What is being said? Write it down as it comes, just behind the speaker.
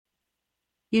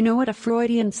You know what a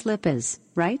Freudian slip is,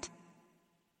 right?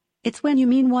 It's when you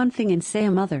mean one thing and say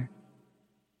another.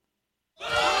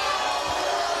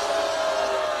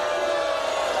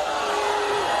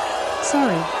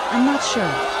 Sorry, I'm not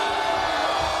sure.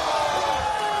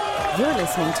 You're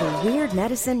listening to Weird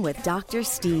Medicine with Dr.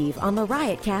 Steve on the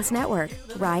Riotcast Network,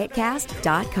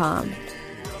 riotcast.com.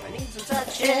 I need some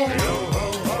touching.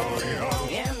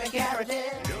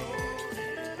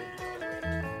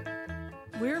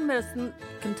 Weird Medicine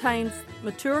contains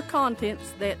mature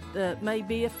contents that may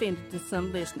be offended to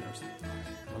some listeners.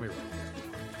 Let me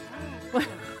write.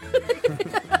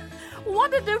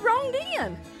 What did I do wrong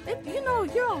then?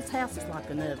 Your all's house is like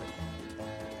an oven.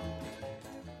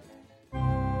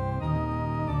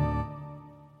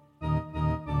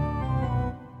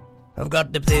 I've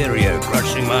got diphtheria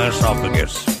crushing my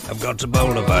esophagus. I've got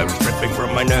Ebola virus dripping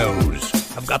from my nose.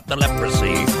 I've got the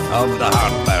leprosy of the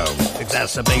heart valve,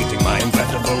 exacerbating my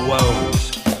incredible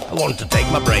woes. I want to take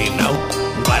my brain out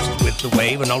and blast it with the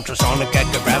wave, an ultrasonic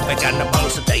echographic and a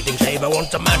pulsating shave. I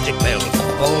want a magic pill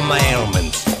for all my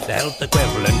ailments, the health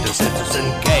equivalent to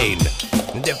Citizen Kane.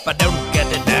 And if I don't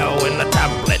get it now in a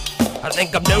tablet, I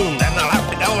think I'm doomed and I'll have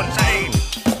to go insane.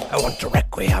 I want a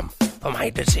requiem for my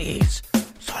disease,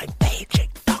 so I'm paging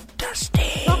Dr.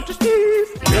 Steve. Dr. Steve!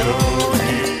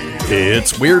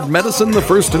 It's Weird Medicine, the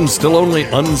first and still only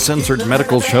uncensored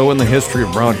medical show in the history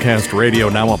of broadcast radio,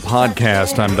 now a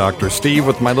podcast. I'm Dr. Steve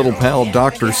with my little pal,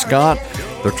 Dr. Scott,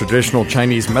 the traditional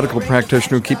Chinese medical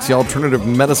practitioner who keeps the alternative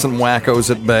medicine wackos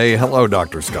at bay. Hello,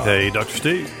 Dr. Scott. Hey, Dr.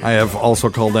 Steve. I have also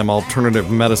called them alternative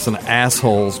medicine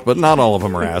assholes, but not all of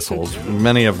them are assholes.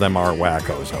 Many of them are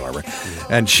wackos, however.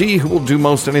 And she who will do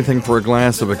most anything for a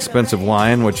glass of expensive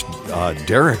wine, which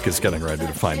Derek is getting ready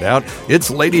to find out. It's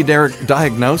Lady Derek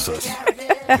Diagnosis.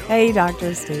 Hey,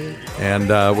 Dr. Steve. And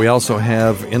we also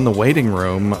have in the waiting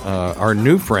room our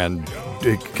new friend.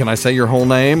 Can I say your whole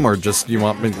name, or just you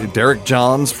want me? Derek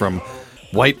Johns from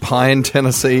White Pine,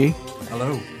 Tennessee.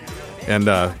 Hello. And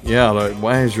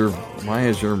why is your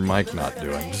mic not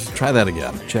doing? Just try that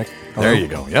again. Check. Hello? There you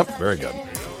go. Yep, very good.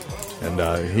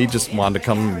 And he just wanted to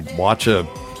come watch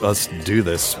us do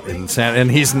this and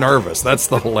he's nervous. That's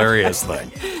the hilarious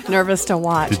thing. Nervous to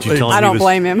watch. Did you tell him I don't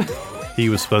blame him. He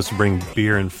was supposed to bring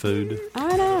beer and food.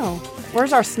 I know.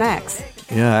 Where's our snacks?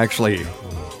 Yeah, actually,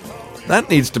 that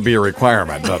needs to be a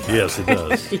requirement, doesn't it? Yes, it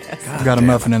does. Yes. I've got a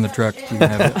muffin in the truck. You can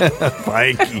have it.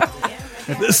 Mikey.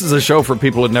 This is a show for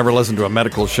people who've never listened to a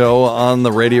medical show on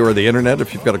the radio or the internet.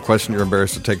 If you've got a question you're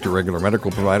embarrassed to take to a regular medical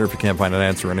provider, if you can't find an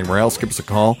answer anywhere else, give us a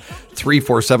call.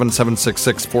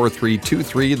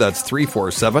 347-766-4323. That's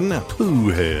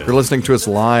 347-POOHEAD. If you're listening to us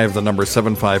live, the number is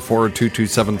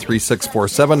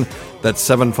 754-227-3647. That's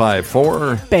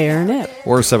 754... Bare nip.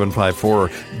 Or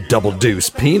 754 double deuce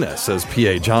penis, as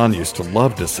P.A. John used to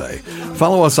love to say.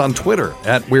 Follow us on Twitter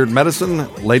at Weird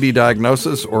Medicine, Lady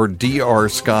Diagnosis, or Dr.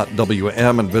 Scott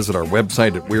WM, and visit our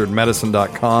website at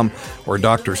weirdmedicine.com or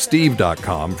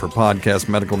drsteve.com for podcast,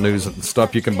 medical news, and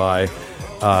stuff you can buy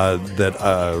or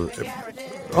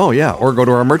go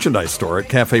to our merchandise store at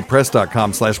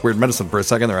cafepress.com/weirdmedicine. For a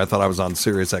second there, I thought I was on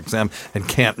Sirius XM and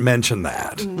can't mention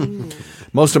that.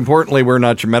 Most importantly, we're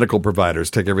not your medical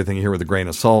providers. Take everything you hear with a grain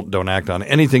of salt. Don't act on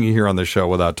anything you hear on this show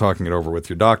without talking it over with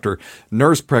your doctor,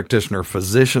 nurse practitioner,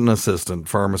 physician assistant,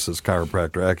 pharmacist,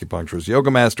 chiropractor, acupuncturist, yoga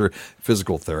master,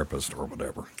 physical therapist, or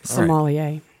whatever.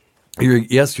 Sommelier. Right.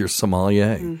 You're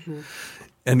sommelier. Mm-hmm.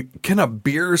 And can a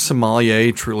beer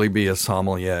sommelier truly be a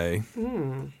sommelier?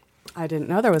 I didn't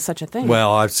know there was such a thing.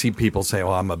 Well, I've seen people say,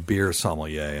 "Oh, I'm a beer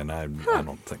sommelier," and I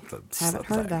don't think that's. Haven't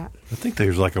heard that. I think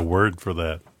there's like a word for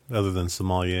that other than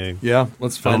sommelier. Yeah,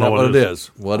 let's find out what it is.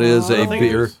 What is a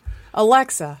beer?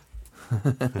 Alexa,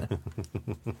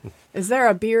 is there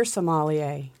a beer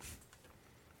sommelier?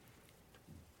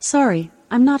 Sorry,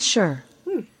 I'm not sure.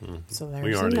 So there's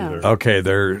We aren't a no. either. Okay,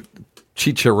 they're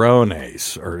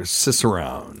chicharrones or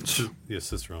cicerones. Yeah,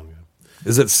 Cicerone. Yeah.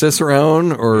 Is it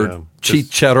cicerone or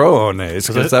chicharrones?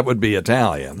 Because that would be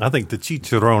Italian. I think the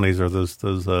chicharrones are those.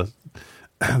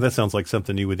 That sounds like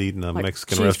something you would eat in a Like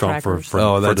Mexican cheese restaurant crackers.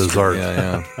 for dessert.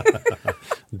 Yeah.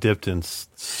 Dipped in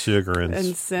sugar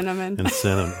and cinnamon. And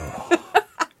cinnamon. Oh.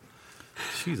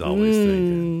 She's always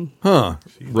thinking. Huh.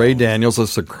 Ray Daniels, a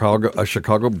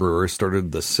Chicago brewer,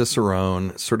 started the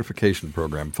Cicerone certification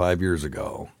program 5 years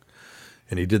ago.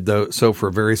 And he did so for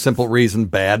a very simple reason: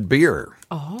 bad beer.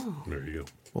 Oh. There you go.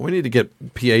 Well, we need to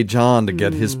get P.A. John to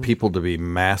get his people to be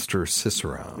master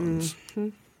cicerones. Mm-hmm.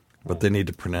 But they need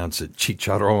to pronounce it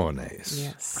chicharrones.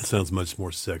 Yes. That sounds much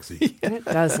more sexy. It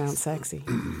does sound sexy.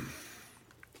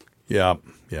 Yeah.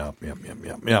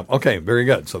 Okay, very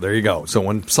good. So there you go. So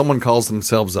when someone calls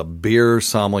themselves a beer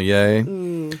sommelier,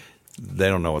 they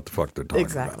don't know what the fuck they're talking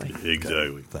Exactly. about.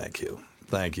 Exactly. Thank you.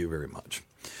 Thank you very much.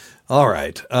 All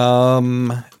right.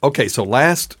 Okay, so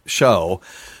last show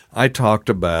I talked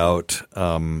about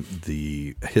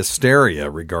the hysteria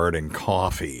regarding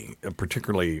coffee,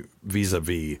 particularly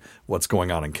vis-a-vis what's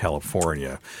going on in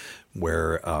California,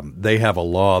 where they have a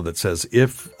law that says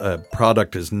if a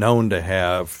product is known to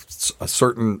have a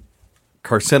certain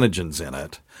carcinogens in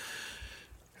it,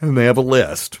 and they have a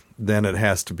list, then it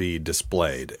has to be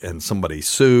displayed. And somebody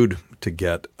sued to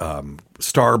get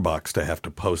Starbucks to have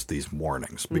to post these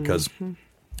warnings because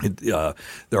there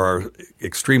are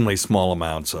extremely small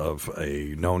amounts of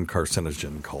a known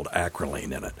carcinogen called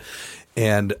acrolein in it.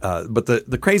 And but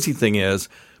the crazy thing is,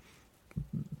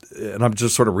 and I'm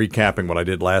just sort of recapping what I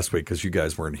did last week because you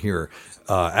guys weren't here.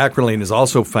 Acrolein is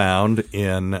also found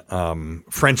in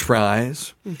French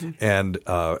fries, and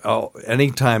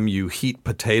anytime you heat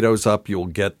potatoes up, you'll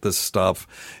get this stuff.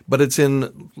 But it's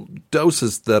in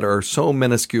doses that are so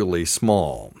minusculely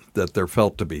small that they're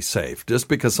felt to be safe. Just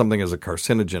because something is a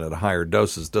carcinogen at higher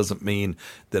doses doesn't mean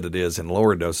that it is in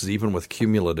lower doses, even with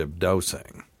cumulative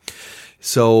dosing.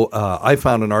 So I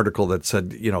found an article that said,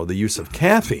 the use of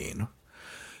caffeine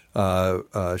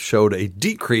showed a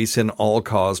decrease in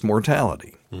all-cause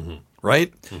mortality,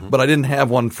 right? But I didn't have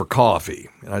one for coffee.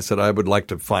 And I said I would like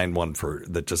to find one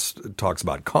that just talks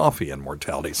about coffee and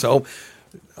mortality. So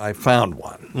I found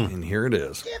one, and here it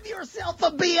is. Give yourself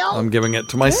a bill. I'm giving it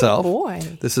to myself. Good boy.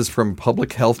 This is from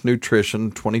Public Health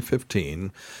Nutrition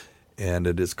 2015, and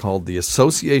it is called The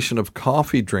Association of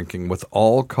Coffee Drinking with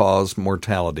All-Cause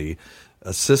Mortality,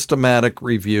 a Systematic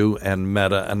Review and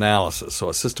Meta-Analysis. So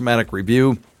a systematic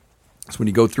review is when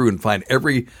you go through and find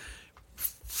every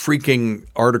freaking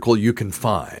article you can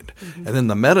find. And then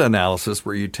the meta-analysis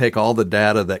where you take all the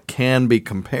data that can be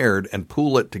compared and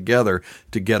pool it together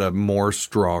to get a more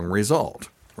strong result,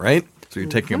 right? So you're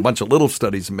taking a bunch of little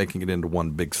studies and making it into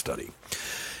one big study.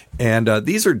 And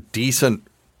these are decent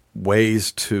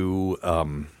ways to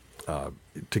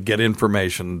get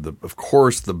information. Of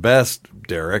course, the best,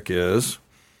 Derek, is...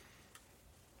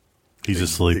 He's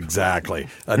asleep. Exactly.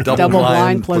 A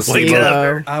Double-blind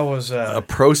placebo. I was a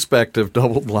prospective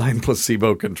double-blind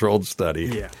placebo-controlled study.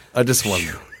 Yeah. I just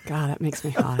wanted. God, that makes me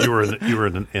hot. You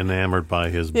were enamored by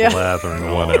his Yeah. blathering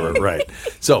or Whatever, right.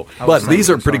 So, but these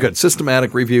are pretty good.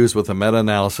 Systematic reviews with a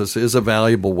meta-analysis is a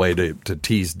valuable way to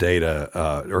tease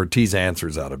data or tease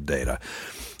answers out of data.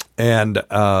 And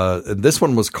this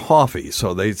one was coffee.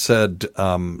 So they said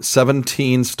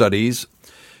 17 studies,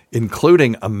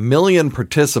 including 1 million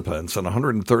participants and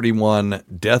 131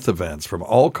 death events from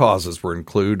all causes were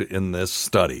included in this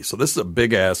study. So this is a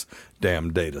big-ass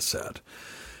damn data set.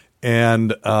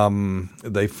 And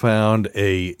they found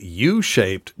a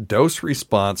U-shaped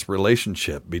dose-response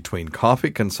relationship between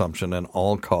coffee consumption and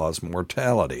all-cause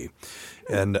mortality.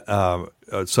 And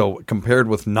so compared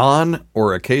with non-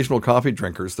 or occasional coffee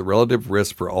drinkers, the relative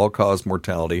risk for all-cause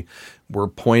mortality were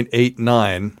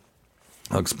 0.89.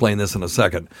 I'll explain this in a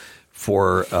second.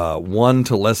 For 1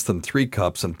 to less than 3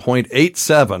 cups and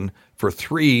 0.87 for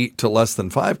 3 to less than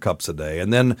 5 cups a day,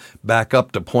 and then back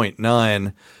up to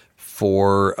 0.9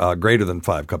 for greater than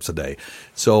 5 cups a day.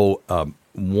 So an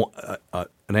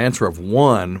answer of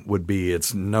 1 would be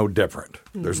it's no different.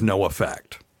 There's no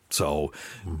effect. So,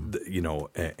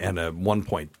 and a 1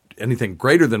 point. Anything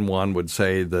greater than 1 would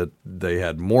say that they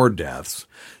had more deaths.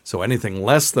 So anything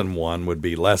less than 1 would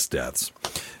be less deaths.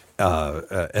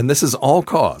 And this is all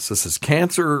cause. This is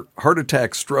cancer, heart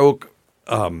attack, stroke,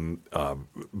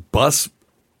 bus,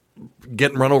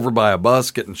 getting run over by a bus,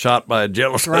 getting shot by a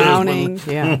jealous Drowning.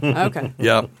 husband. Yeah. Okay.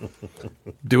 Yeah,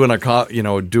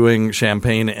 doing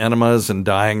champagne enemas and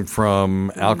dying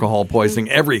from alcohol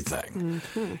poisoning, everything.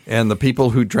 And the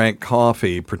people who drank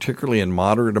coffee, particularly in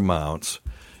moderate amounts,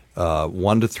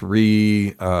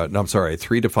 3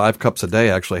 to 5 cups a day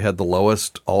actually had the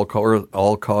lowest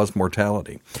all-cause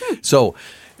mortality. So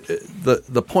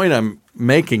the point I'm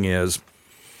making is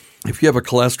if you have a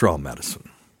cholesterol medicine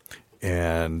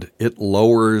and it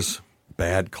lowers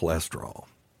bad cholesterol,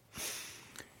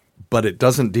 but it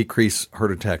doesn't decrease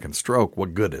heart attack and stroke,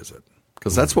 what good is it?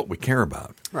 Because that's what we care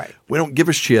about. Right. We don't give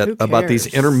a shit about these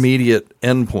intermediate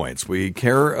endpoints. We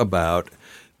care about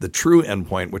the true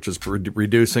endpoint, which is for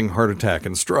reducing heart attack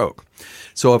and stroke.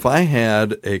 So if I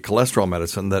had a cholesterol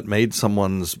medicine that made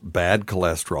someone's bad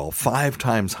cholesterol 5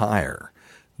 times higher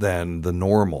than the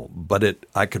normal, but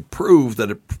I could prove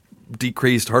that it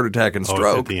decreased heart attack and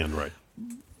stroke, at the end, right?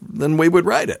 Then we would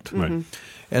write it. Right.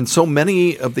 And so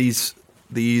many of these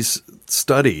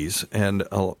studies and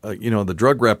the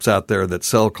drug reps out there that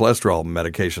sell cholesterol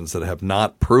medications that have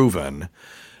not proven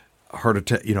heart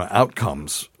attack,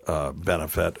 outcomes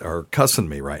benefit are cussing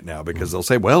me right now because they'll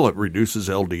say, well, it reduces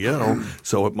LDL,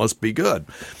 so it must be good.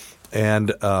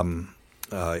 And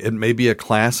it may be a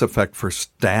class effect for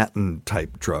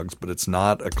statin-type drugs, but it's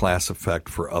not a class effect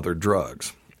for other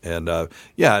drugs. And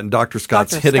and Dr.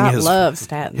 Scott's hitting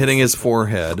his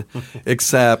forehead,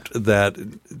 except that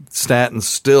statins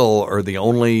still are the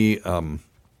only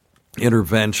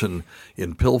intervention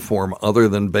in pill form other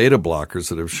than beta blockers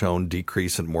that have shown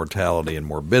decrease in mortality and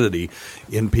morbidity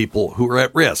in people who are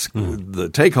at risk. The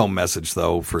take-home message,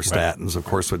 though, for statins, of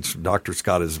course, which Dr.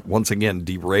 Scott has once again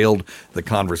derailed the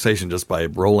conversation just by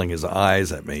rolling his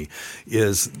eyes at me,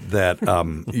 is that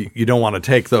you don't want to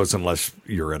take those unless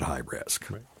you're at high risk.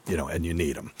 Right. And you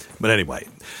need them. But anyway,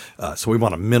 so we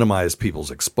want to minimize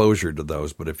people's exposure to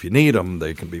those. But if you need them,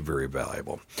 they can be very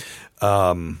valuable.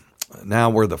 Now,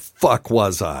 where the fuck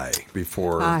was I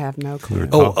before? I have no clue.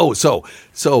 So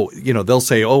they'll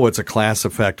say, it's a class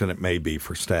effect, and it may be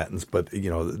for statins, but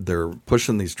they're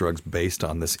pushing these drugs based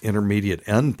on this intermediate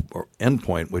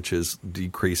endpoint, which is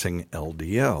decreasing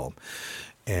LDL.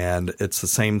 And it's the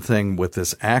same thing with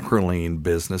this acrolein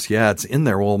business. Yeah, it's in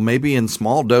there. Well, maybe in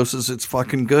small doses it's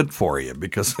fucking good for you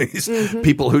because these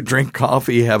people who drink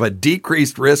coffee have a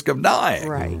decreased risk of dying.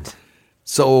 Right.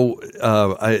 So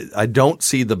I don't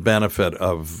see the benefit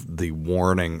of the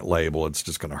warning label. It's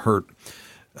just going to hurt.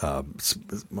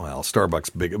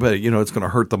 Starbucks big, but it's going to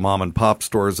hurt the mom and pop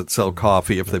stores that sell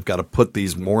coffee if they've got to put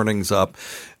these warnings up.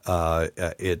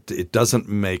 It doesn't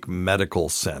make medical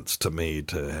sense to me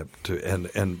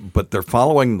but they're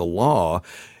following the law.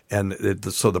 And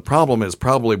so the problem is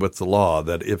probably with the law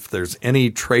that if there's any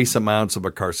trace amounts of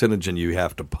a carcinogen, you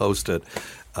have to post it.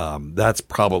 That's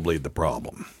probably the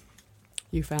problem.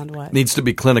 You found what? Needs to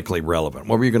be clinically relevant.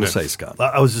 What were you going to say, Scott?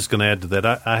 I was just going to add to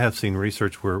that. I have seen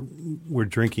research where we're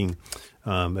drinking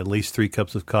at least 3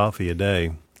 cups of coffee a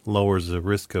day lowers the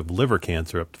risk of liver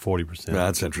cancer up to 40%.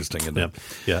 That's interesting, isn't it?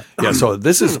 Yeah. So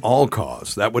this is all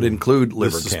cause. That would include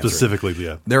liver cancer. Specifically,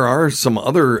 yeah. There are some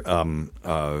other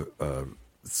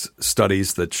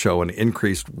studies that show an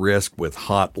increased risk with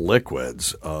hot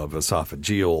liquids of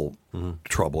esophageal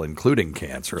trouble, including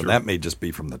cancer. And that may just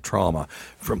be from the trauma,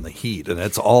 from the heat. And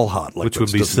it's all hot liquids. Which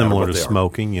would be similar to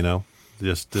smoking,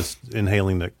 just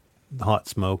inhaling the hot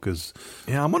smoke is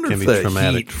I wonder if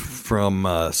the heat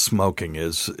from smoking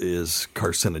is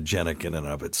carcinogenic in and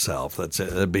of itself.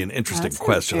 That'd be an interesting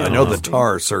question. I know the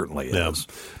tar certainly is.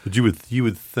 But you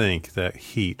would think that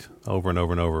heat over and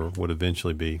over and over would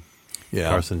eventually be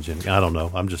carcinogenic. I don't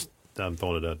know. I'm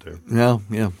throwing it out there. Yeah.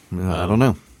 I don't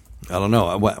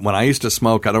know. When I used to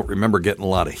smoke, I don't remember getting a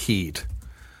lot of heat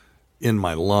in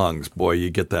my lungs. Boy, you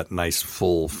get that nice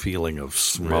full feeling of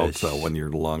smoke though when your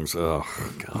lungs. Oh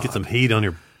God! You get some heat on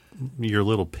your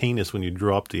little penis when you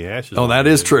drop the ashes. Oh, that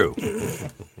is true.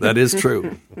 That is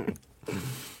true.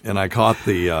 And I caught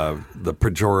the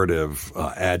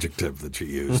pejorative adjective that you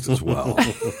used as well.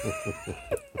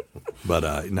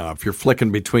 But now, if you're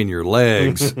flicking between your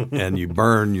legs and you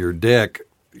burn your dick,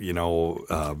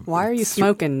 why are you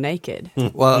smoking naked?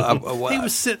 Well, he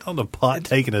was sitting on the pot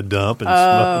taking a dump and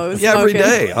smoking. Yeah, every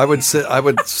day I would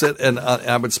sit and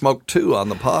I would smoke 2 on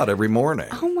the pot every morning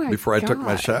before I took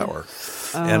my shower.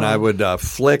 And I would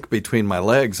flick between my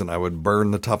legs and I would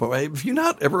burn the top of it. Have you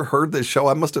not ever heard this show?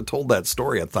 I must have told that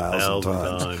story 1,000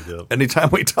 times. Yep. Anytime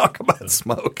we talk about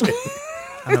smoking.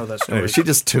 I know that story. Anyway, she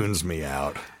just tunes me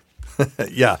out.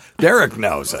 Yeah, Derek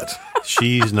knows it.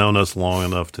 She's known us long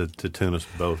enough to tune us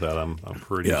both out, I'm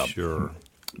pretty sure.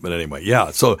 But anyway,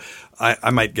 so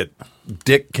I might get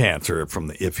dick cancer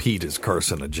if heat is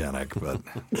carcinogenic, but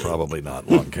probably not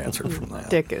lung cancer from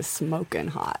that. Dick is smoking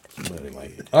hot. But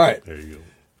anyway, all right. There you go.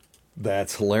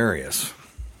 That's hilarious.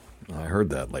 I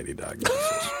heard that, Lady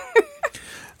Diagnosis.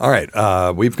 All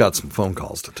right, we've got some phone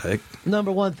calls to take.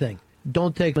 Number one thing.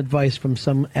 Don't take advice from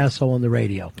some asshole on the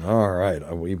radio. All right.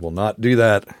 We will not do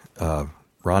that.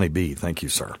 Ronnie B., thank you,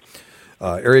 sir.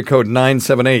 Area code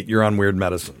 978, you're on Weird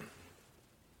Medicine.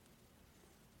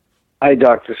 Hi,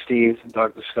 Dr. Steve,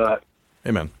 Dr. Scott.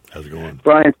 Hey, man. How's it going?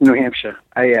 Brian from New Hampshire.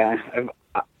 I'm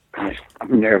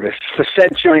nervous.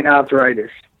 Facet joint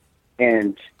arthritis.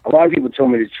 And a lot of people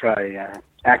told me to try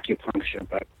acupuncture,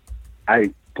 but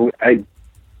I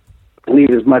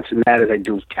believe as much in that as I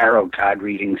do tarot card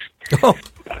readings.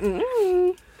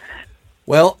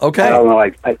 Well, okay. I don't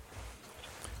know.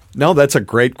 No, that's a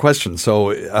great question.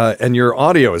 So, and your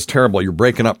audio is terrible. You're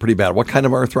breaking up pretty bad. What kind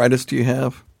of arthritis do you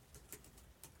have?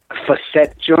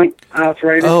 Facet joint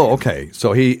arthritis. Oh, okay.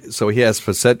 So he has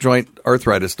facet joint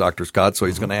arthritis, Dr. Scott. So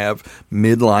he's going to have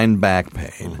midline back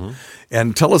pain. Mm-hmm.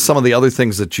 And tell us some of the other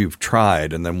things that you've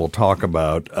tried, and then we'll talk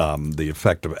about the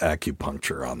effect of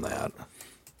acupuncture on that.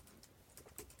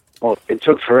 well, it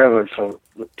took forever for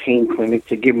the pain clinic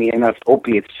to give me enough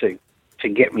opiates to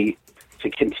get me to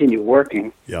continue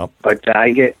working. Yep. But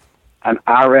I get an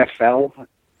RFL,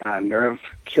 nerve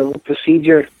kill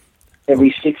procedure,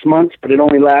 every 6 months, but it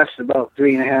only lasts about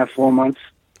 3.5, 4 months.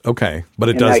 Okay, but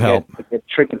it And does I help. get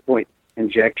trigger point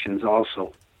injections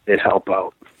also that help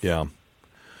out. Yeah.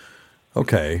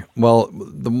 Okay. Well,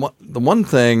 the one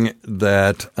thing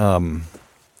that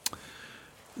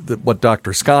what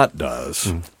Dr. Scott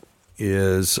does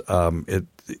is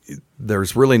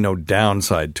there's really no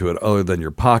downside to it other than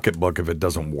your pocketbook if it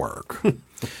doesn't work.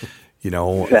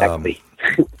 Exactly.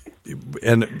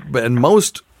 And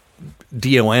most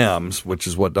DOMs, which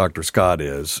is what Dr. Scott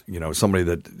is, somebody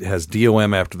that has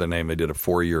DOM after their name, they did a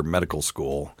 4-year medical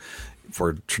school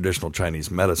for traditional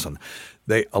Chinese medicine.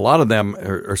 A lot of them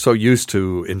are so used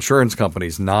to insurance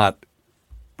companies not,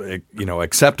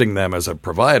 accepting them as a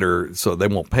provider, so they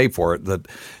won't pay for it, that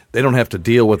they don't have to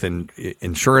deal with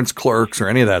insurance clerks or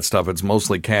any of that stuff. It's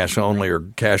mostly cash only or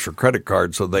cash or credit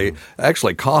card, so they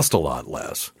actually cost a lot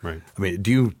less. Right. I mean,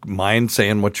 do you mind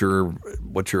saying what your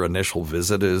initial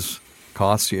visit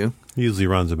costs you? Usually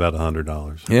runs about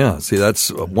 $100. Yeah. See,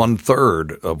 that's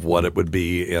 1/3 of what it would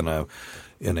be in a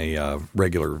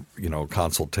regular,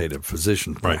 consultative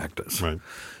physician practice. Right.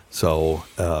 So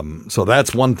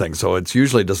that's one thing. So it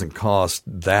usually doesn't cost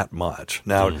that much.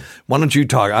 Now, why don't you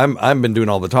talk? I've been doing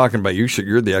all the talking, but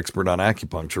you're the expert on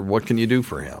acupuncture. What can you do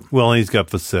for him? Well, he's got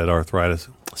facet arthritis.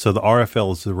 So the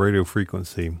RFL is the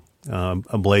radiofrequency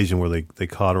ablation where they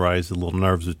cauterize the little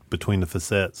nerves between the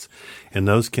facets, and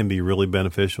those can be really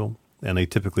beneficial. And they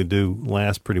typically do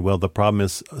last pretty well. The problem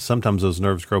is sometimes those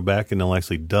nerves grow back, and they'll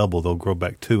actually double. They'll grow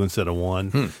back 2 instead of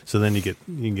 1. So then you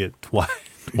can get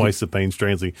twice the pain,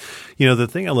 strangely. The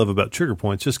thing I love about trigger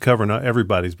points, just covering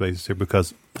everybody's bases here,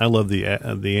 because I love the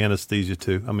anesthesia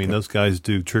too. I mean, those guys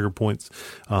do trigger points.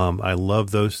 I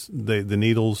love those the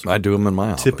needles. I do them in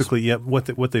my office. Typically, yeah.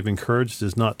 What they've encouraged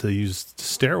is not to use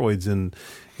steroids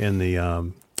in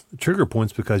the trigger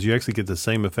points, because you actually get the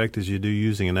same effect as you do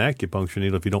using an acupuncture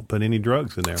needle if you don't put any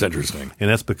drugs in there. That's interesting. And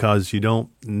that's because you don't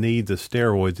need the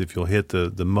steroids if you'll hit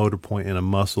the motor point in a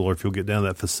muscle, or if you'll get down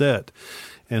that facet.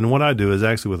 And what I do is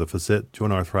actually with a facet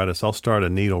joint arthritis, I'll start a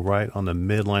needle right on the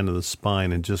midline of the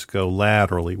spine and just go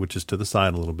laterally, which is to the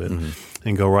side a little bit,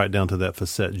 and go right down to that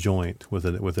facet joint with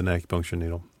an acupuncture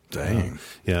needle. Dang.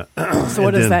 Yeah. So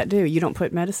what does that do? You don't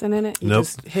put medicine in it? You Nope.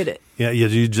 just hit it? Yeah,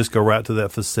 you just go right to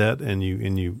that facet, and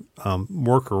you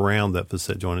work around that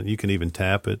facet joint. You can even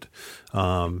tap it.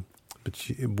 But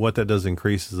what that does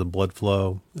increase is the blood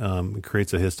flow. It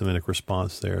creates a histaminic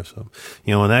response there. So,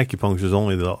 and acupuncture is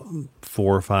only 4,000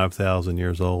 or 5,000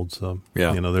 years old. So,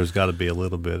 there's got to be a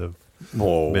little bit of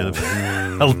benefit.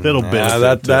 A little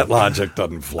bit. That logic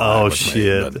doesn't fly. Oh, with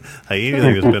shit. Me, Hey,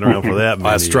 anything that's been around for that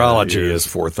many astrology years.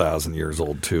 is 4,000 years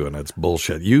old, too, and it's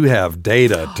bullshit. You have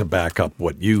data to back up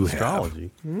what you Astrology?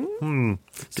 have.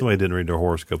 Somebody didn't read their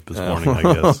horoscope this morning, I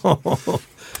guess.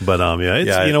 But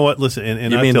you know what? Listen,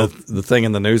 and you I mean tell, the thing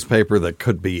in the newspaper that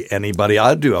could be anybody?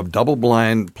 I'd do a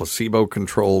double-blind,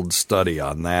 placebo-controlled study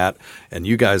on that, and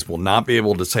you guys will not be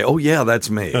able to say, "Oh yeah, that's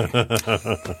me."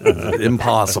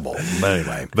 Impossible.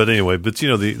 But anyway,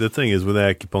 the thing is with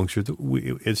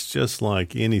acupuncture, it's just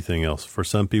like anything else. For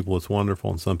some people, it's wonderful,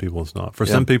 and some people, it's not. For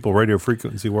some people,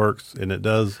 radiofrequency works, and it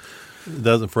does. It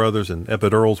doesn't for others, and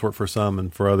epidurals work for some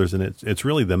and for others, and it's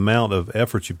really the amount of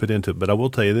effort you put into it. But I will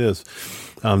tell you this,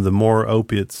 the more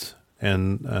opiates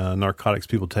and narcotics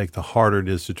people take, the harder it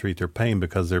is to treat their pain,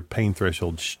 because their pain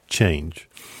thresholds change.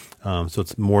 So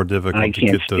it's more difficult to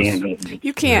get those.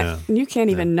 You can't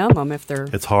even numb them if they're.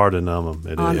 It's hard to numb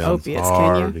them. It on is. opiates,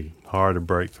 hard, can you? Hard to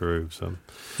break through. So.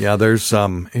 Yeah, there's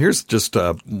here's just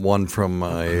one from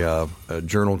a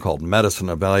journal called Medicine,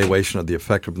 Evaluation of the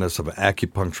Effectiveness of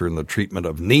Acupuncture in the Treatment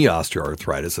of Knee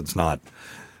Osteoarthritis. It's not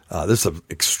this is an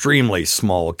extremely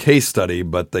small case study,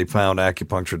 but they found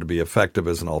acupuncture to be effective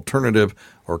as an alternative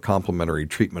or complementary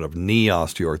treatment of knee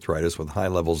osteoarthritis with high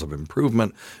levels of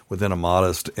improvement within a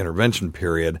modest intervention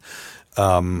period.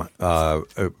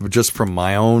 Just from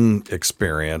my own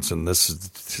experience, and this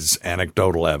is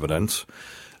anecdotal evidence,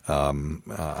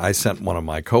 I sent one of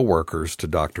my coworkers to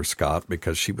Dr. Scott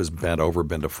because she was been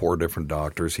to 4 different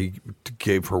doctors. He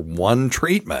gave her one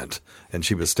treatment, and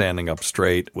she was standing up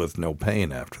straight with no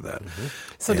pain after that.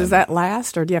 So does that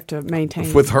last, or do you have to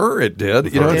maintain? With her, it did.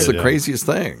 It's the craziest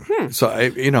thing. So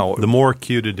the more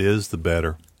acute it is, the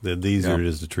better. The easier it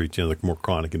is to treat. The more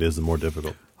chronic it is, the more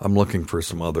difficult. I'm looking for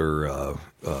some other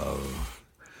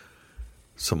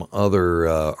some other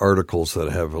articles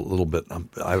that have a little bit.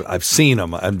 I've seen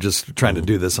them. I'm just trying to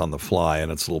do this on the fly,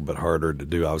 and it's a little bit harder to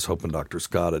do. I was hoping Dr.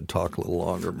 Scott would talk a little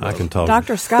longer. I can talk.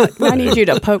 Dr. Scott, I need you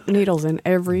to poke needles in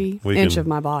every inch of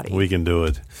my body. We can do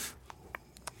it.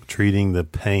 Treating the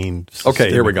pain. Okay,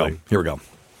 here we go.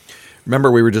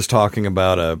 Remember, we were just talking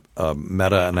about a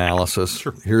meta-analysis.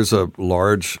 Sure. Here's a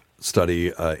large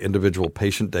study, individual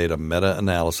patient data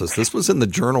meta-analysis. This was in the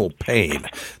journal Pain.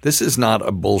 This is not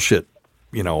a bullshit,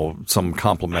 some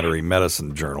complementary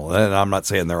medicine journal. And I'm not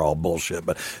saying they're all bullshit,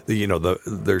 but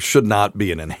there should not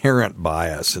be an inherent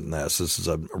bias in this. This is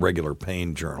a regular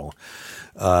pain journal.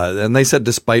 And they said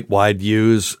despite wide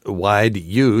use,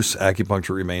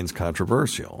 acupuncture remains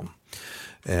controversial.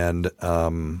 And,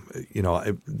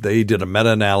 they did a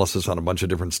meta-analysis on a bunch of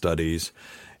different studies.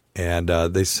 And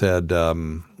they said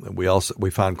we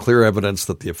found clear evidence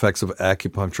that the effects of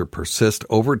acupuncture persist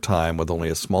over time with only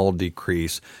a small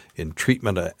decrease in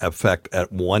treatment effect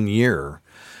at 1 year.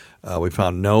 We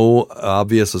found no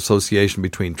obvious association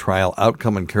between trial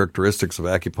outcome and characteristics of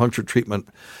acupuncture treatment.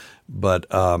 But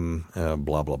blah,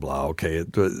 blah, blah. Okay,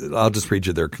 I'll just read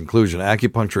you their conclusion.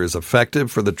 Acupuncture is effective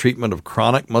for the treatment of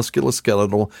chronic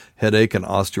musculoskeletal headache and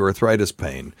osteoarthritis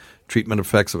pain. Treatment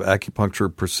effects of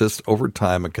acupuncture persist over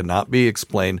time and cannot be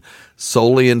explained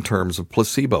solely in terms of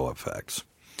placebo effects.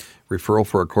 Referral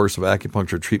for a course of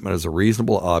acupuncture treatment is a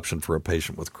reasonable option for a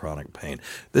patient with chronic pain.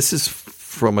 This is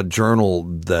from a journal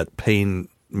that pain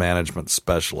management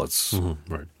specialists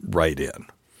write in,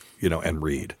 and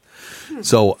read.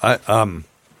 So what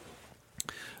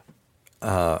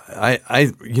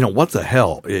the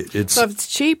hell? So if it's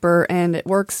cheaper and it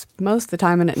works most of the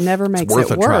time and it never makes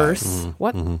it worse,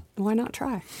 why not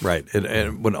try? Right.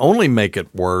 It would only make it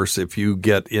worse if you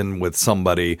get in with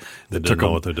somebody that doesn't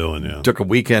know what they're doing. Yeah. Took a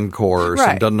weekend course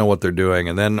and doesn't know what they're doing,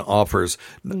 and then offers,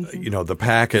 the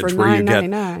package for where you get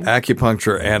 $9.99.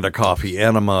 acupuncture and a coffee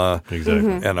enema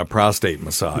and a prostate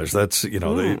massage. That's for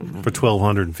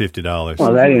 $1,250.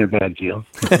 Well, that ain't a bad deal.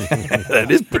 That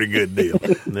is a pretty good deal.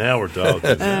 Now we're talking.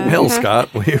 Hell, Scott,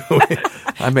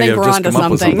 I may have just come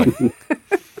up with something.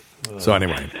 So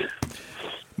anyway,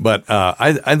 but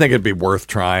I think it'd be worth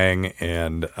trying.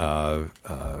 And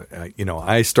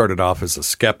I started off as a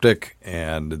skeptic,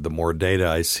 and the more data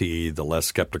I see, the less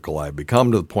skeptical I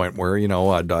become, to the point where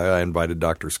I invited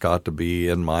Dr. Scott to be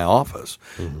in my office,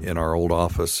 in our old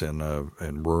office in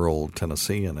rural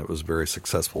Tennessee, and it was a very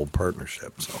successful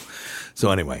partnership.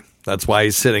 So anyway, that's why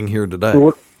he's sitting here today.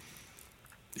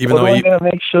 Even though you got to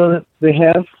make sure that they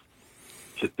have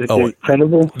that they're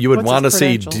credible. You would want to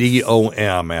see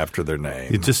DOM after their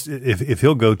name. It just if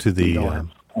he'll go to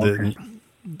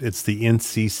it's the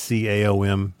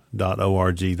nccaom.org.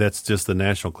 That's just the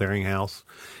National Clearinghouse,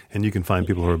 and you can find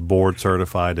people who are board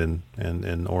certified in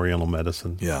Oriental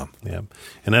medicine. Yeah.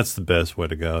 And that's the best way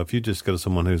to go. If you just go to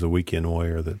someone who's a weekend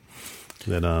warrior that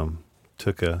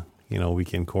took a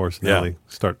weekend course. And really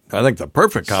start. I think the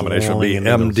perfect combination would be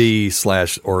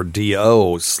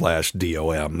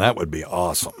MD/DO/DOM. That would be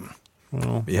awesome.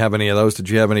 Well, you have any of those? Did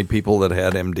you have any people that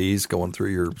had MDs going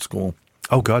through your school?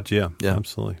 Oh God, yeah,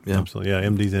 absolutely, absolutely, yeah.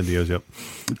 MDs, NDOs, yep.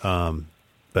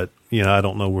 But I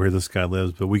don't know where this guy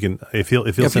lives, but we can if he'll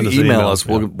send us an email us,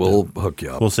 we'll hook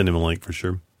you up. We'll send him a link for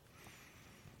sure.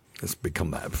 Let's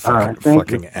become that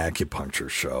fucking acupuncture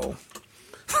show.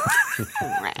 All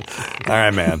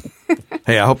right, man.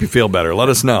 Hey, I hope you feel better. Let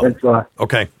us know. Thanks a lot.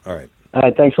 Okay. All right. All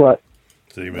right. Thanks a lot.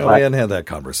 See you, man. Well, we hadn't had that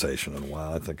conversation in a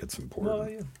while. I think it's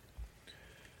important.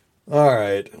 All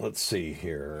right. Let's see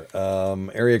here.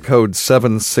 Area code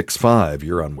 765.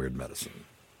 You're on Weird Medicine.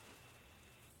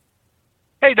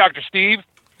 Hey, Dr. Steve.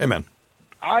 Hey, man.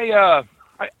 I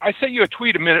sent you a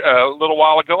tweet a little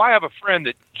while ago. I have a friend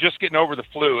that just getting over the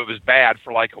flu. It was bad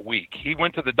for like a week. He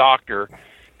went to the doctor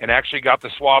and actually got the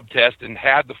swab test and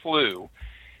had the flu,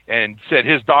 and said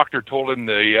his doctor told him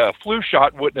the flu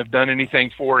shot wouldn't have done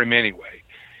anything for him anyway.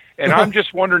 And I'm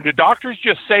just wondering, do doctors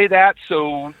just say that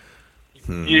so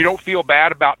you don't feel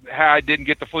bad about how I didn't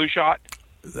get the flu shot?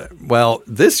 Well,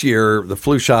 this year, the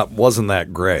flu shot wasn't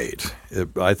that great.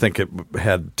 I think it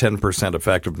had 10%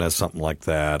 effectiveness, something like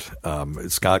that.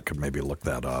 Scott could maybe look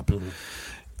that up.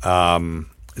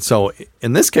 So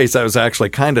in this case, that was actually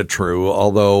kind of true,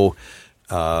 although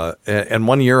and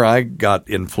 1 year I got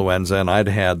influenza, and I'd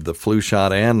had the flu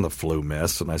shot and the flu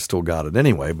miss, and I still got it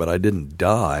anyway, but I didn't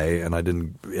die, and I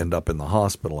didn't end up in the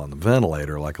hospital on the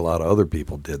ventilator like a lot of other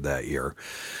people did that year.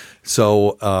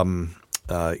 So,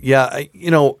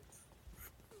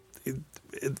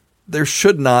 there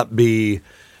should not be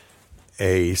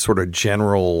a sort of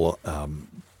general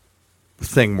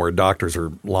thing where doctors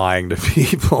are lying to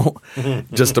people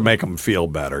just to make them feel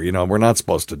better. We're not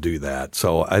supposed to do that.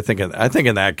 So I think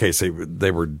in that case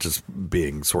they were just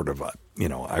being sort of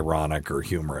ironic or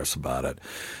humorous about it.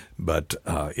 But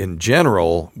in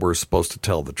general, we're supposed to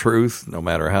tell the truth, no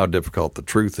matter how difficult the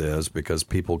truth is, because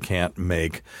people can't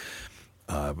make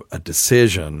a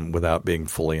decision without being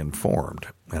fully informed.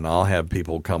 And I'll have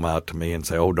people come out to me and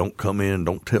say, "Oh, don't come in,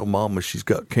 don't tell Mama she's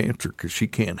got cancer because she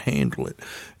can't handle it.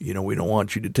 We don't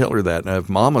want you to tell her that." Now, if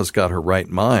Mama's got her right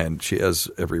mind, she has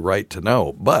every right to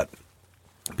know. But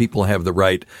people have the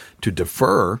right to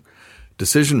defer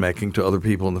decision-making to other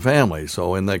people in the family.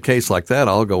 So in a case like that,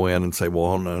 I'll go in and say,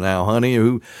 "Well, now,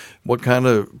 honey, what kind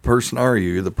of person are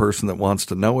you? You the person that wants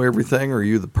to know everything, or are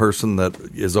you the person that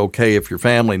is okay if your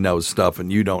family knows stuff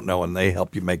and you don't know and they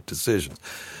help you make decisions?"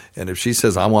 And if she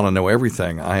says, "I want to know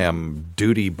everything," I am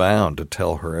duty-bound to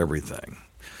tell her everything.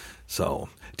 So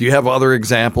do you have other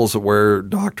examples of where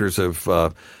doctors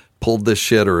have pulled this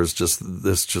shit, or is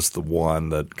this just the one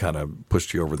that kind of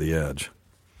pushed you over the edge?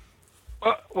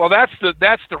 Well, that's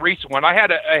the recent one. I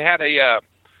had a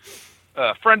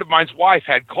friend of mine's wife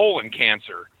had colon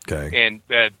cancer. Okay. And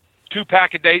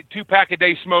 2-pack a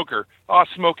day smoker.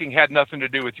 Smoking had nothing to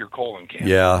do with your colon cancer.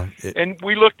 Yeah. And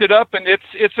we looked it up, and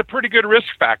it's a pretty good risk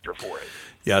factor for it.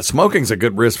 Yeah, smoking's a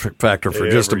good risk factor for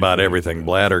just about everything,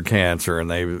 bladder cancer,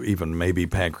 and even maybe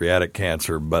pancreatic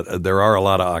cancer. But there are a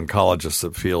lot of oncologists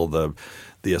that feel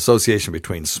the association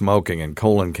between smoking and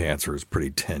colon cancer is pretty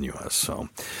tenuous. So,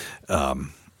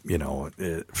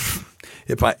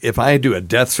 if I do a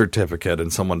death certificate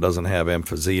and someone doesn't have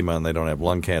emphysema and they don't have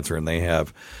lung cancer and they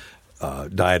have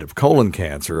died of colon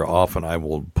cancer, often I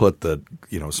will put that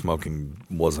smoking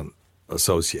wasn't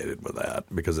associated with that,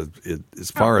 because it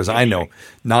as far as I know,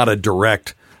 not a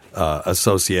direct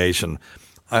association.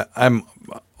 I'm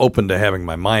open to having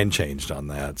my mind changed on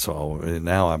that. So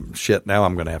now I'm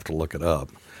going to have to look it up.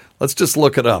 Let's just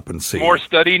look it up and see. More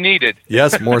study needed.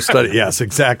 Yes, more study. Yes,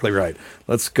 exactly right.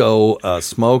 Let's go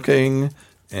smoking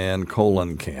and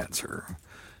colon cancer,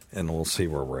 and we'll see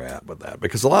where we're at with that.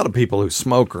 Because a lot of people who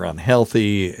smoke are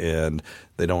unhealthy and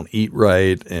they don't eat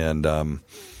right, and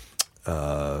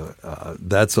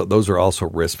those are also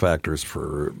risk factors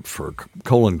for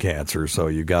colon cancer. So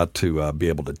you got to be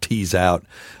able to tease out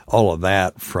all of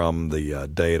that from the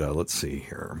data. Let's see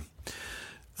here.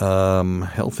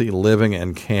 Healthy living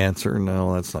and cancer.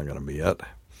 No, that's not going to be it.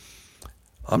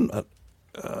 I'm not.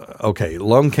 Okay,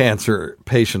 lung cancer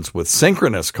patients with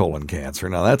synchronous colon cancer.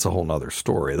 Now that's a whole nother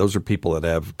story. Those are people that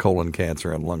have colon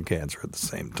cancer and lung cancer at the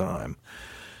same time.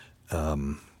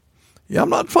 Yeah, I'm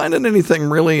not finding anything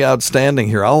really outstanding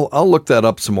here. I'll look that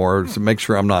up some more to make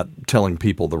sure I'm not telling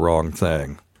people the wrong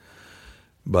thing.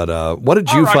 But what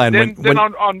did you find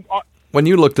when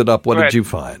you looked it up? What did you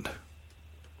find?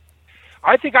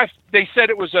 I think they said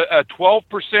it was a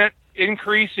 12%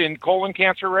 increase in colon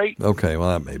cancer rate. Okay, well,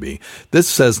 that may be. This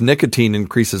says nicotine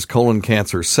increases colon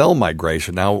cancer cell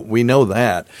migration. Now, we know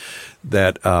that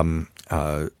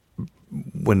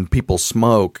when people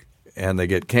smoke and they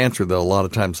get cancer, a lot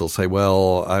of times they'll say,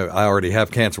 "Well, I already have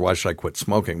cancer. Why should I quit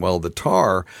smoking?" Well, the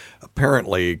tar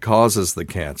apparently causes the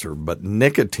cancer, but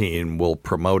nicotine will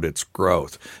promote its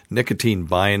growth. Nicotine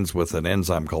binds with an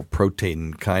enzyme called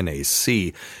protein kinase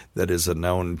C that is a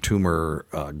known tumor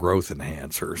growth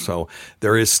enhancer. So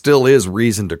there still is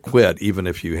reason to quit, even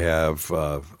if you have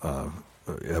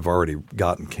already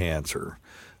gotten cancer.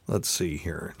 Let's see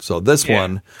here. So this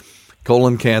one.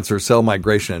 Colon cancer, cell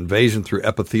migration, invasion through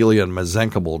epithelial and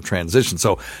mesenchymal transition.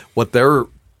 So what they're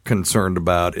concerned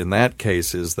about in that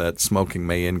case is that smoking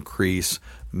may increase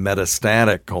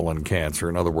metastatic colon cancer.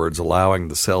 In other words, allowing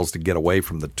the cells to get away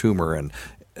from the tumor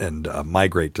and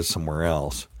migrate to somewhere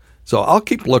else. So I'll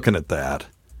keep looking at that.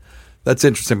 That's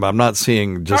interesting, but I'm not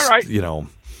seeing just,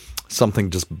 something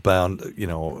just bound,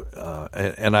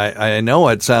 and I know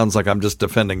it sounds like I'm just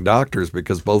defending doctors,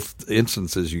 because both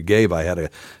instances you gave, I had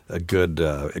a good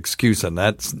excuse, and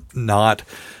that's not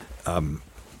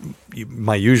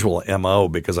my usual MO,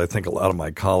 because I think a lot of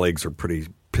my colleagues are pretty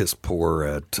piss poor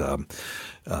at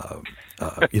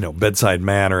bedside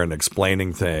manner and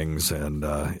explaining things and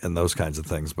those kinds of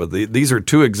things. But these are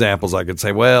two examples I could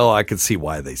say, well, I could see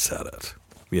why they said it.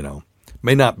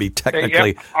 May not be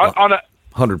technically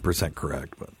 100%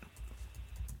 correct, but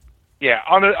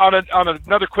on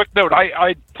another quick note,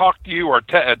 I talked to you or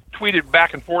tweeted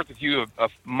back and forth with you a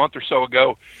month or so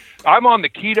ago. I'm on the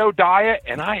keto diet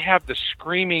and I have the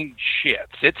screaming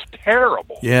shits. It's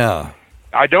terrible. Yeah,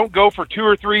 I don't go for 2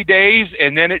 or 3 days,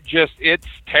 and then it's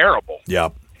terrible.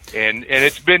 Yep. And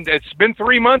it's been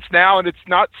 3 months now, and it's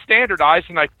not standardized.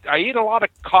 And I eat a lot of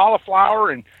cauliflower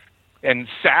and and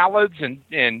salads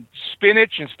and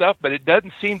spinach and stuff, but it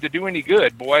doesn't seem to do any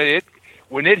good. Boy,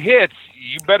 when it hits,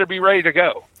 you better be ready to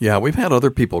go. Yeah, we've had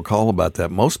other people call about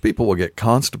that. Most people will get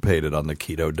constipated on the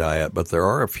keto diet, but there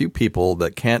are a few people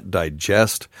that can't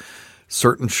digest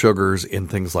certain sugars in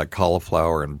things like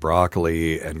cauliflower and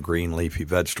broccoli and green leafy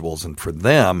vegetables. And for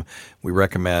them, we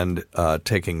recommend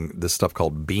taking this stuff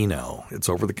called Beano. It's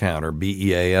over the counter,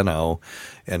 Beano,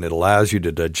 and it allows you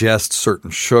to digest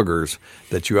certain sugars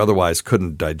that you otherwise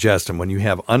couldn't digest. And when you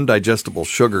have undigestible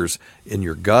sugars in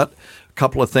your gut, a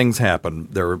couple of things happen.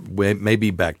 There may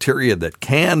be bacteria that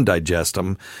can digest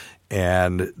them,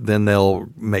 and then they'll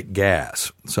make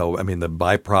gas. So, I mean, the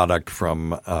byproduct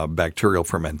from bacterial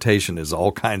fermentation is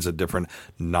all kinds of different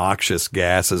noxious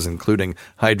gases, including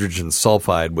hydrogen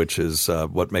sulfide, which is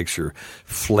what makes your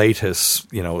flatus,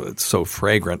 it's so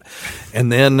fragrant. And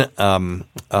then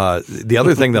the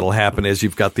other thing that'll happen is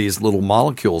you've got these little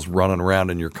molecules running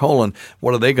around in your colon.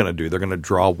 What are they going to do? They're going to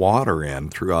draw water in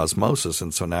through osmosis,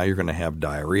 and so now you're going to have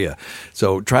diarrhea.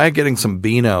 So try getting some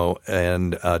Beano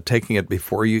and taking it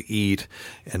before you eat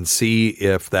and see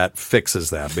if that fixes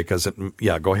that, because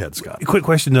go ahead, Scott. Quick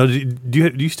question though,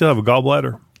 do you still have a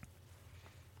gallbladder?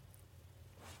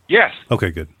 Yes.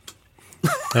 Okay, good.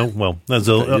 Oh, well, that's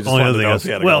the only other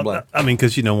thing. Well, I mean,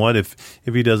 because you know what, if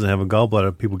he doesn't have a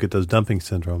gallbladder, people get those dumping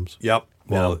syndromes. Yep.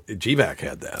 Well, GVAC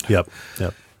had that. Yep.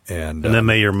 And that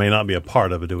may or may not be a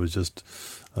part of it. It was just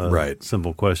right.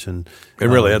 Simple question. And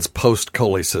really, that's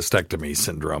post-cholecystectomy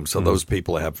syndrome. So those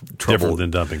people have trouble. Different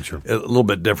than dumping, sure. A little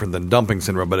bit different than dumping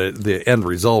syndrome, but the end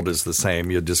result is the same.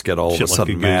 You just get all of a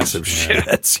sudden massive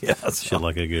shits. Yes. Shit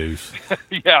like a goose.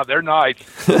 Yeah, they're nice.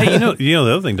 Hey, the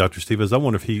other thing, Dr. Steve, is I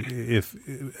wonder if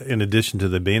in addition to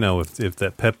the Beano, if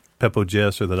that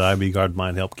Pepogest or that IB Guard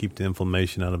might help keep the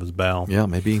inflammation out of his bowel. Yeah,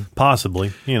 maybe.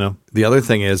 Possibly, The other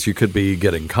thing is you could be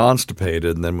getting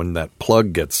constipated, and then when that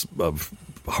plug of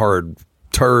hard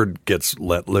turd gets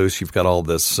let loose, you've got all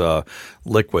this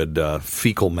liquid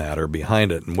fecal matter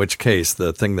behind it, in which case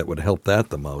the thing that would help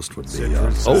that the most would be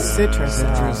Citrusol.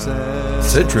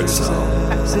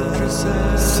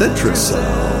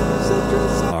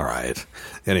 All right.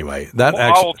 Anyway,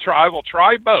 I will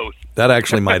try both. That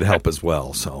actually might help as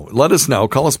well. So let us know.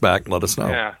 Call us back. Let us know.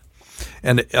 Yeah.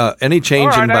 And any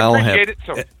change in bowel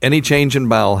any change in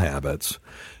bowel habits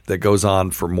that goes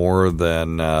on for more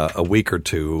than a week or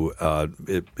two,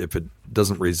 if it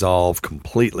doesn't resolve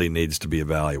completely, needs to be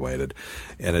evaluated.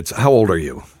 And how old are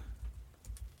you?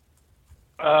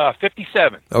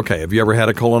 57. Okay. Have you ever had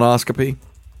a colonoscopy?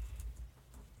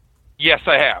 Yes,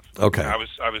 I have. Okay. I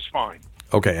was fine.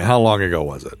 Okay. How long ago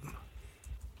was it?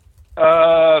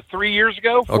 3 years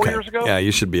ago, 4 years ago. Yeah,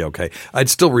 you should be okay. I'd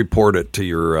still report it to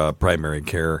your primary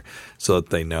care so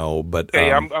that they know. But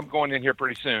hey, I'm going in here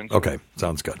pretty soon. So. Okay,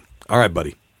 sounds good. All right,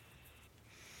 buddy.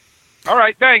 All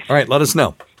right, thanks. All right, let us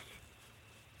know.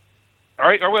 All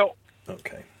right, I will.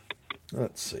 Okay.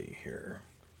 Let's see here.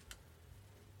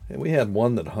 And we had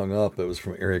one that hung up. It was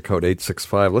from area code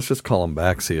 865. Let's just call them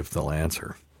back, see if they'll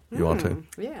answer. You want to?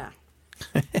 Yeah.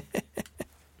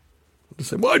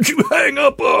 Say, why'd you hang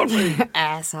up on me?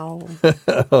 Asshole.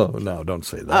 Oh, no, don't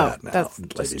say that. Oh, that's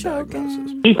just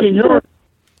joking.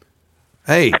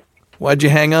 Hey, why'd you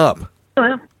hang up?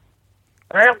 Well,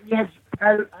 yes,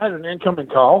 I had an incoming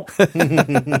call.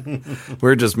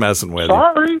 We're just messing with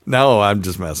Sorry. you. No, I'm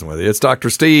just messing with you. It's Dr.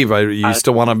 Steve. You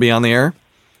still want to be on the air?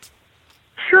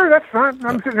 Sure, that's fine.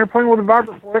 I'm sitting here playing with a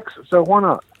Vibraflex, so why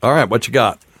not? All right, what you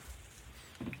got?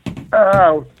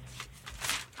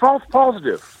 False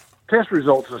positive test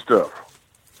results and stuff.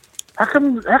 How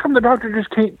come the doctor just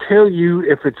can't tell you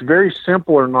if it's very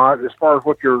simple or not as far as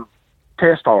what your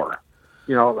tests are?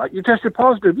 Like you tested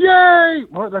positive, yay!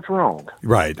 Well, that's wrong.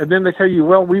 Right. And then they tell you,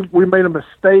 well, we made a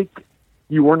mistake.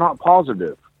 You were not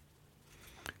positive.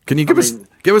 Can you give us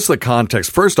the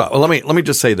context? First off, let me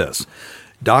just say this.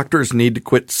 Doctors need to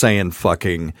quit saying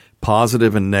fucking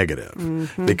positive and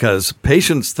negative because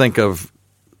patients think of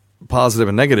positive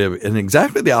and negative in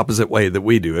exactly the opposite way that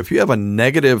we do. If you have a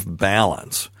negative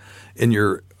balance on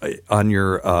your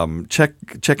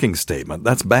checking statement,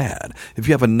 that's bad. If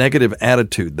you have a negative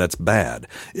attitude, that's bad.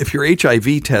 If your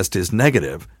HIV test is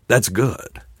negative, that's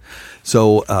good.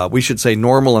 So we should say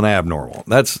normal and abnormal.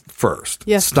 That's first.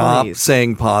 Yes, stop please.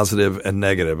 saying positive and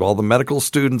negative. All the medical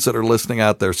students that are listening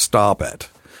out there, stop it.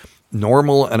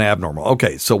 Normal and abnormal.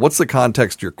 Okay, so what's the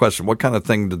context of your question? What kind of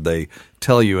thing did they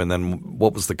tell you, and then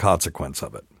what was the consequence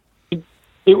of it?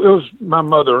 It was my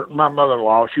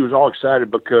mother-in-law. She was all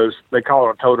excited because they called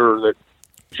her and told her that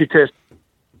she tested.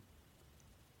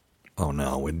 Oh,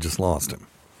 no, we just lost him.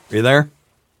 Are you there?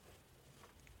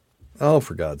 Oh,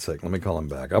 for God's sake, let me call him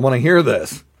back. I want to hear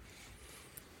this.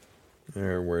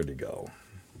 Where'd he go?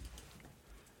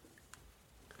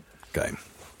 Okay.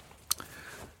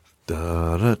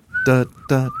 Da, da, da,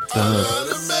 da,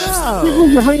 da.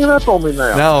 You're hanging up on me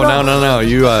now. No.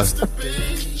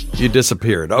 You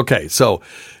disappeared. Okay, so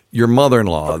your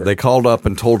mother-in-law, they called up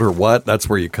and told her what? That's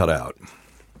where you cut out.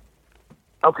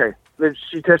 Okay. Then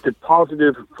she tested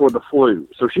positive for the flu.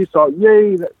 So she thought,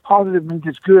 yay, that positive means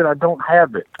it's good. I don't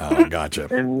have it. Oh, gotcha.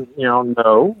 And,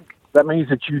 no, that means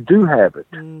that you do have it.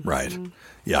 Right.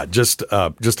 Yeah, just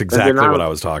exactly what I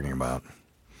was talking about.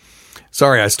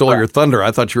 Sorry, I stole your thunder.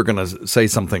 I thought you were going to say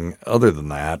something other than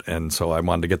that, and so I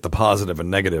wanted to get the positive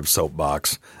and negative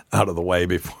soapbox out of the way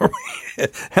before we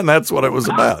and that's what it was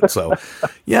about. So,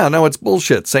 yeah, no, it's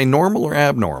bullshit. Say normal or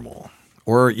abnormal.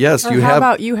 Or, yes, or how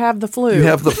about you have the flu? You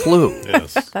have the flu.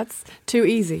 Yes. That's too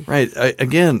easy. Right.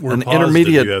 Again, an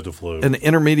intermediate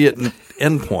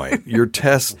endpoint. Your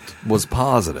test was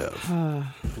positive.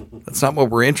 That's not what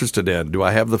we're interested in. Do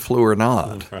I have the flu or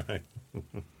not? Right.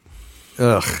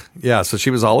 Ugh. Yeah, so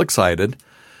she was all excited.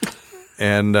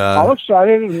 And all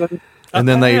excited, and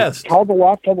then they told the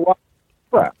wife.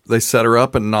 They set her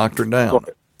up and knocked her down.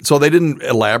 So they didn't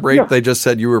elaborate. Yeah. They just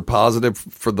said you were positive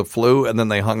for the flu, and then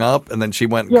they hung up, and then she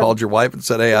went and called your wife and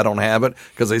said, hey, I don't have it,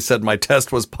 because they said my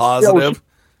test was positive.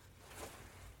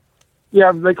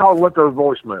 Yeah, they called it left her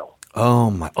voicemail.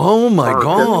 Oh, my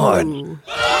God.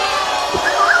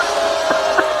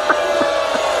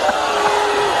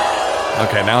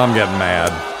 Okay, now I'm getting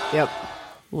mad. Yep.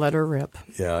 Let her rip.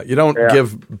 Yeah, you don't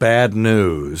give bad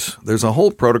news. There's a whole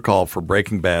protocol for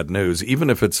breaking bad news, even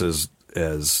if it's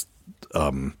as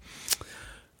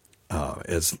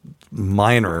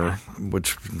minor,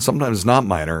 which sometimes is not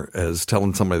minor, as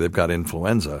telling somebody they've got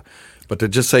influenza. But to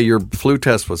just say your flu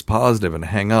test was positive and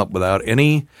hang up without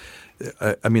any –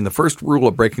 I mean, the first rule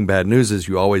of breaking bad news is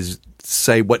you always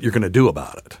say what you're going to do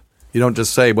about it. You don't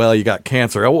just say, well, you got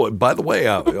cancer. Oh, by the way,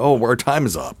 our time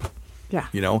is up. Yeah.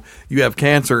 You have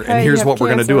cancer, and here's what we're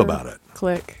going to do about it.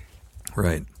 Click.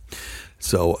 Right.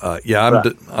 So,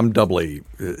 I'm doubly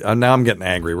now I'm getting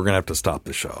angry. We're going to have to stop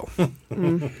the show.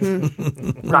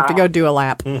 Mm-hmm. We'll have to go do a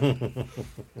lap.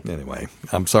 Anyway,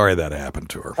 I'm sorry that happened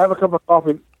to her. Have a cup of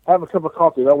coffee.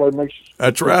 That way it makes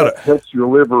That's right. Helps your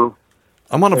liver.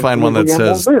 I'm going to find one that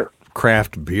says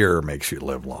craft beer makes you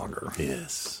live longer.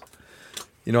 Yes.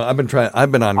 I've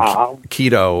been on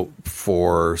keto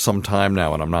for some time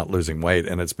now, and I'm not losing weight,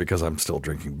 and it's because I'm still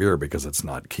drinking beer because it's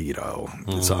not keto.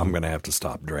 So I'm going to have to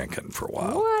stop drinking for a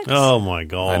while. What? Oh, my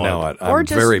God. I know it. Or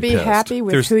just very be pissed. happy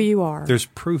with who you are. There's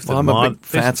proof that I'm a big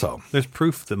fatso. There's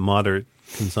proof that moderate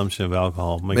consumption of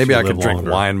alcohol makes Maybe you I live could drink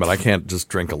longer. wine, but I can't just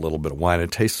drink a little bit of wine.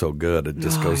 It tastes so good. It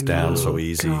just goes down so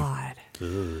easy. God.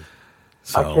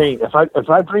 So, I can't. If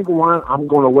I drink wine, I'm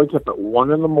going to wake up at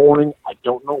 1 a.m. I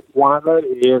don't know why that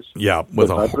is. Yeah, if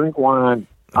I drink wine,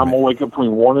 I'm going to wake up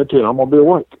between 1 and 2. I'm going to be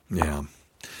awake. Yeah.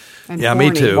 And yeah,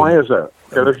 me too. Why is that?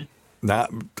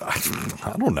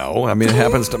 I don't know. I mean, it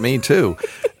happens to me too.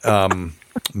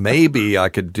 Maybe I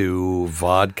could do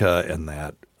vodka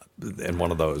in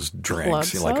one of those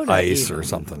drinks, like ice or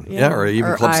something. Yeah, or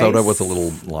even club soda with a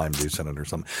little lime juice in it or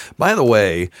something. By the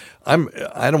way,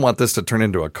 I don't want this to turn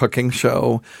into a cooking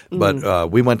show, but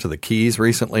we went to the Keys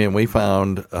recently and we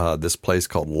found this place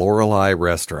called Lorelei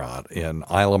Restaurant in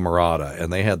Isla Morada,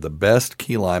 and they had the best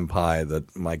key lime pie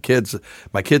that my kids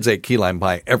ate key lime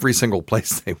pie every single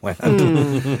place they went,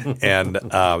 and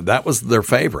that was their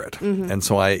favorite. And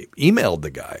so I emailed the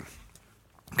guy,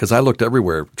 because I looked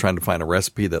everywhere trying to find a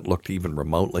recipe that looked even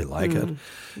remotely like it.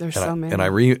 There's so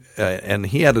many. And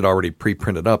he had it already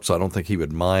pre-printed up, so I don't think he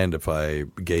would mind if I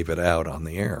gave it out on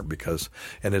the air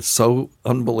and it's so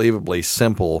unbelievably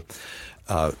simple.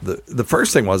 The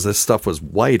first thing was this stuff was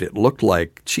white. It looked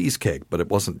like cheesecake, but it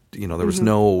wasn't. There was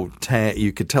no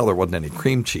you could tell there wasn't any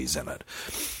cream cheese in it.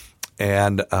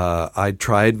 And I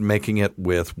tried making it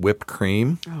with whipped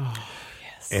cream. Oh.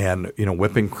 And,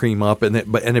 whipping cream up. And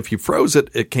if you froze it,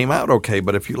 it came out okay.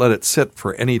 But if you let it sit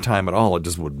for any time at all, it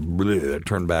just would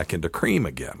turn back into cream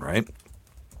again, right?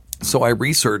 So I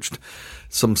researched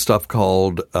some stuff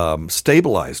called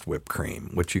stabilized whipped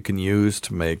cream, which you can use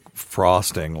to make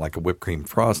frosting, like a whipped cream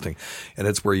frosting. And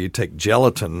it's where you take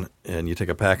gelatin, and you take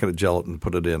a packet of gelatin,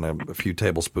 put it in a few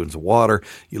tablespoons of water,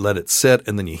 you let it sit,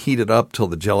 and then you heat it up till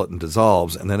the gelatin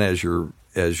dissolves. And then as you're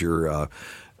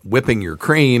whipping your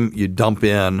cream, you dump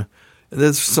in –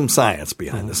 there's some science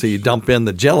behind this. So you dump in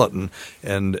the gelatin,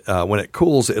 and when it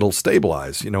cools, it'll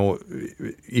stabilize.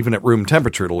 Even at room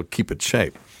temperature, it'll keep its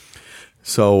shape.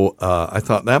 So I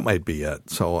thought that might be it.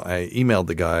 So I emailed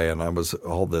the guy, and I was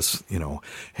all this,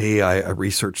 hey, I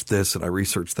researched this and I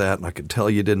researched that, and I could tell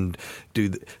you didn't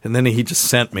do and then he just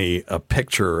sent me a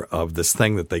picture of this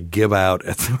thing that they give out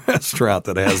at the restaurant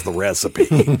that has the recipe.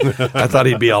 I thought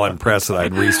he'd be all impressed that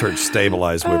I'd researched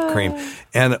stabilized whipped cream.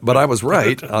 But I was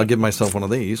right. I'll give myself one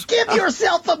of these. Give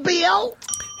yourself a bill.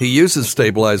 He uses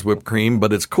stabilized whipped cream,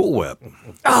 but it's Cool Whip.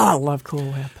 Oh, I love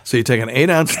Cool Whip. So you take an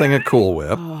 8-ounce thing of Cool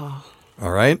Whip.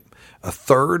 All right, a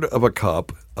third of a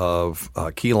cup of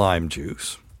key lime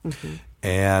juice,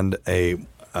 and a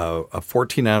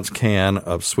 14-ounce can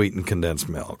of sweetened condensed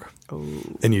milk.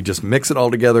 Ooh. And you just mix it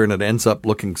all together, and it ends up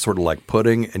looking sort of like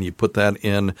pudding. And you put that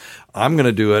in. I'm going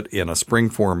to do it in a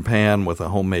springform pan with a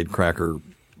homemade graham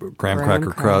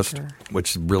cracker crust,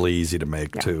 which is really easy to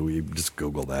make too. You just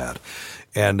Google that,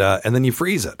 and then you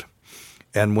freeze it.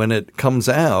 And when it comes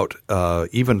out,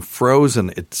 even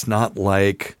frozen, it's not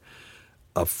like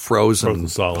a frozen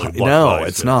solid. No, ice,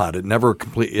 it's not. It never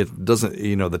it doesn't,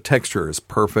 the texture is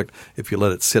perfect. If you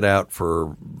let it sit out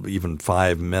for even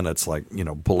 5 minutes,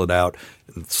 pull it out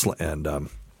and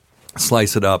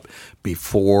slice it up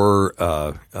before,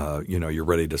 you're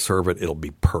ready to serve it, it'll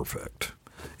be perfect.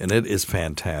 And it is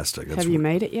fantastic. Have you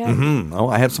made it yet? Mm-hmm. Oh,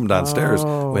 I have some downstairs,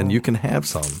 and you can have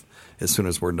some as soon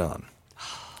as we're done.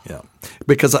 Yeah.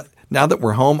 Because now that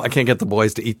we're home, I can't get the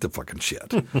boys to eat the fucking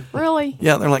shit. Really?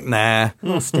 Yeah, they're like, nah.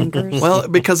 Little stinkers. Well,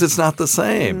 because it's not the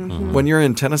same. Mm-hmm. When you're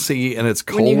in Tennessee and it's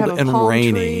cold and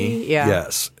rainy,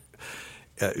 yes.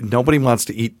 Nobody wants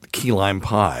to eat key lime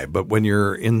pie. But when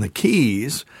you're in the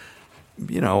Keys,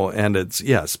 and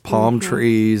it's, palm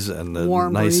trees and the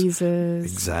warm nice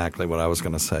breezes. Exactly what I was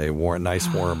going to say.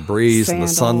 Nice warm breeze, and the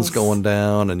sun's going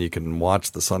down, and you can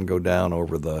watch the sun go down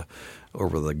over the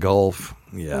Gulf.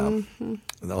 Yeah. And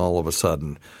all of a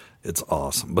sudden, it's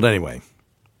awesome. But anyway,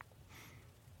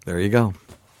 there you go.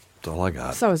 That's all I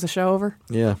got. So is the show over?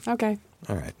 Yeah. Okay.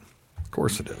 All right. Of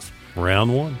course it is.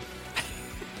 Round one.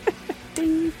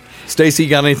 Ding. Stacy, you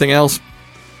got anything else?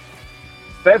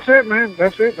 That's it, man.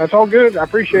 That's it. That's all good. I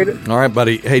appreciate it. All right,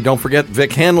 buddy. Hey, don't forget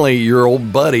Vic Henley, your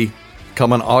old buddy,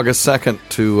 coming August 2nd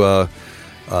to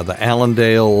the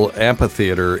Allendale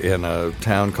Amphitheater in a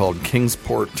town called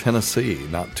Kingsport, Tennessee,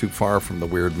 not too far from the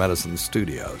Weird Medicine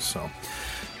Studios. So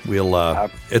we'll.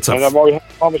 I've already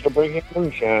promised to bring him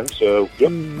moonshine. So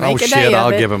yep. Oh shit! I'll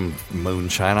give him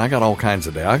moonshine. I got all kinds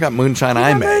of day. I got moonshine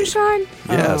I made. Moonshine?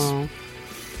 Yes. Oh.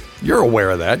 You're aware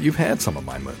of that. You've had some of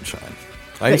my moonshine.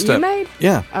 You made?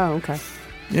 Yeah. Oh, okay.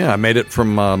 Yeah, I made it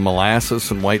from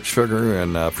molasses and white sugar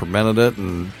and fermented it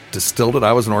and distilled it.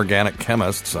 I was an organic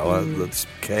chemist, so that's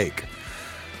cake.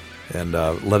 And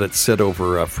let it sit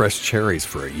over fresh cherries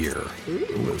for a year. Ooh.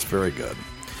 It was very good.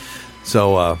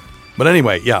 So, but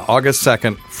anyway, August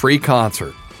 2nd, free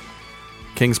concert.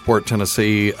 Kingsport,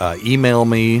 Tennessee. Email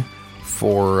me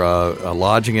for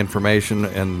lodging information,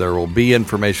 and there will be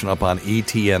information up on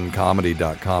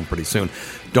etncomedy.com pretty soon.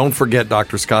 Don't forget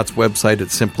Dr. Scott's website at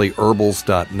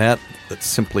simplyherbals.net.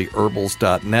 That's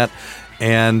simplyherbals.net.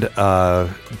 And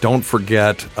don't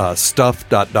forget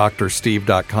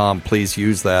stuff.drsteve.com. Please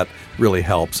use that. Really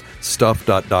helps.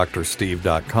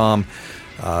 Stuff.drsteve.com.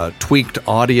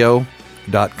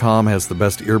 Tweakedaudio.com has the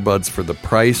best earbuds for the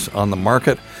price on the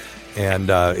market. And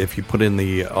if you put in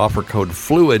the offer code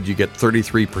FLUID, you get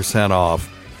 33% off,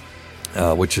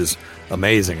 which is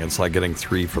amazing. It's like getting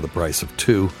 3 for the price of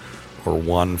 2. Or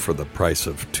 1 for the price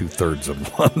of 2/3 of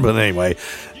 1. But anyway,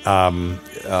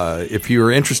 if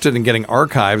you're interested in getting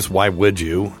archives, why would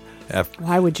you?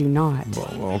 Why would you not?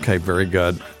 Well, okay, very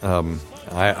good.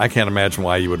 I can't imagine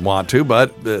why you would want to,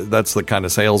 but that's the kind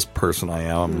of salesperson I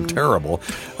am. I'm terrible.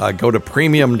 Go to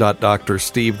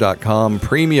premium.drsteve.com,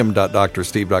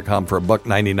 premium.drsteve.com for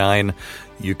 $1.99.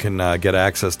 You can get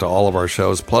access to all of our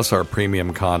shows, plus our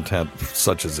premium content,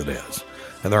 such as it is.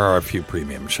 And there are a few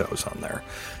premium shows on there.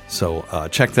 So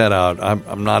check that out.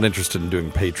 I'm not interested in doing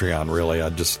Patreon, really. I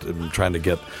just am trying to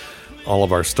get all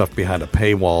of our stuff behind a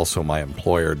paywall so my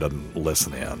employer doesn't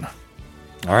listen in.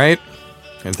 All right?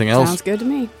 Anything else? Sounds good to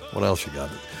me. What else you got?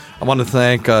 I want to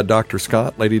thank Dr.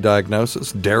 Scott, Lady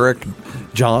Diagnosis, Derek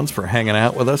Johns for hanging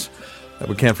out with us.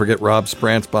 We can't forget Rob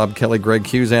Sprance, Bob Kelly, Greg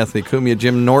Hughes, Anthony Cumia,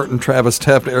 Jim Norton, Travis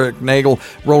Teft, Eric Nagel,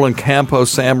 Roland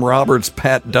Campos, Sam Roberts,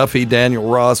 Pat Duffy, Daniel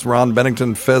Ross, Ron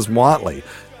Bennington, Fez Watley,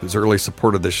 whose early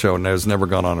support of this show has never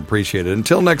gone unappreciated.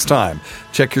 Until next time,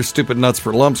 check your stupid nuts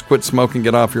for lumps, quit smoking,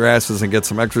 get off your asses, and get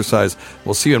some exercise.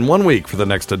 We'll see you in 1 week for the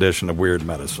next edition of Weird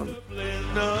Medicine.